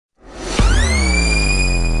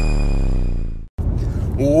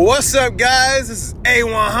What's up, guys? This is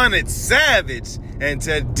A100 Savage, and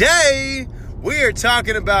today we are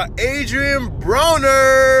talking about Adrian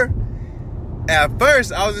Broner. At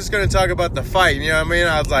first, I was just going to talk about the fight, you know what I mean?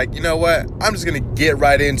 I was like, you know what? I'm just going to get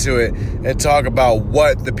right into it and talk about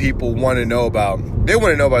what the people want to know about. They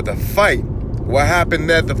want to know about the fight. What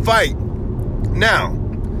happened at the fight? Now,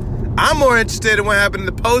 I'm more interested in what happened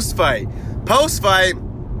in the post-fight. Post-fight,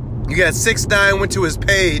 you got 6ix9ine went to his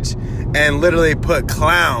page and literally put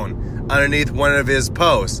clown underneath one of his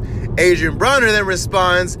posts. Adrian Broner then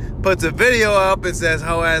responds, puts a video up and says,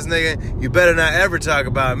 "Ho ass nigga, you better not ever talk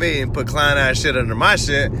about me and put clown ass shit under my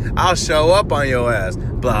shit. I'll show up on your ass."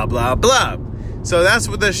 Blah, blah, blah. So that's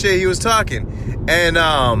what the shit he was talking. And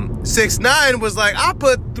 6ix9ine was like, "I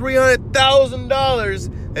put $300,000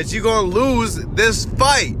 that you gonna lose this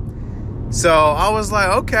fight." So I was like,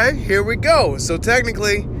 okay, here we go. So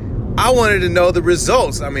technically, I wanted to know the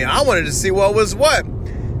results. I mean, I wanted to see what was what.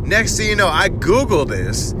 Next thing you know, I Googled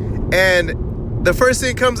this, and the first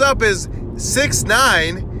thing that comes up is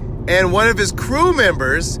 6ix9ine and one of his crew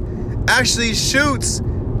members actually shoots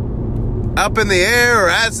up in the air or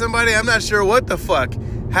at somebody. I'm not sure what the fuck.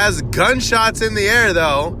 Has gunshots in the air,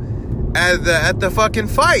 though, at the fucking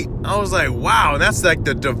fight. I was like, wow, that's like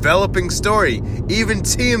the developing story. Even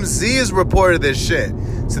TMZ has reported this shit.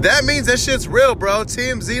 So that means that shit's real, bro.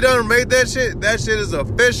 TMZ done made that shit. That shit is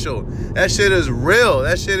official. That shit is real.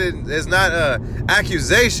 That shit is not an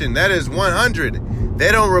accusation. That is 100. They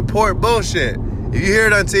don't report bullshit. If you hear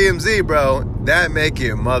it on TMZ, bro, that make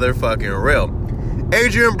it motherfucking real.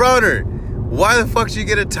 Adrian Broner, why the fuck did you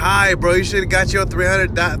get a tie, bro? You should have got your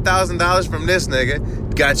 $300,000 from this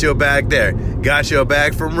nigga. Got your bag there. Got your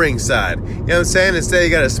bag from ringside. You know what I'm saying? Instead, you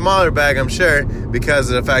got a smaller bag, I'm sure, because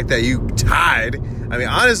of the fact that you tied. I mean,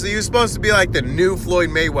 honestly, you're supposed to be like the new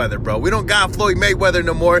Floyd Mayweather, bro. We don't got Floyd Mayweather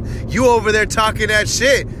no more. You over there talking that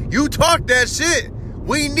shit. You talk that shit.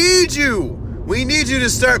 We need you. We need you to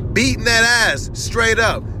start beating that ass straight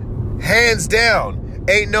up. Hands down.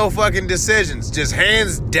 Ain't no fucking decisions. Just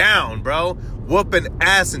hands down, bro. Whooping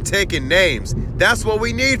ass and taking names. That's what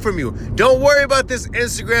we need from you. Don't worry about this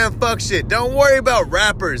Instagram fuck shit. Don't worry about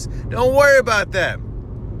rappers. Don't worry about that.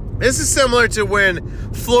 This is similar to when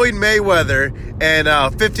Floyd Mayweather and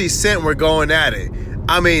 50 Cent were going at it.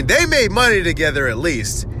 I mean, they made money together at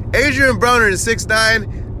least. Adrian Broner and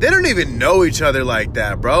 6ix9ine, they don't even know each other like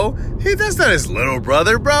that, bro. Hey, that's not his little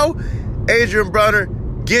brother, bro. Adrian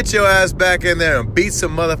Broner, get your ass back in there and beat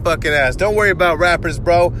some motherfucking ass. Don't worry about rappers,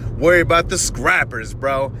 bro. Worry about the scrappers,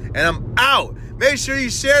 bro. And I'm out. Make sure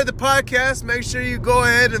you share the podcast. Make sure you go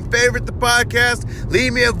ahead and favorite the podcast.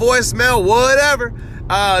 Leave me a voicemail, whatever.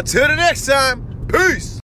 Till the next time. Peace.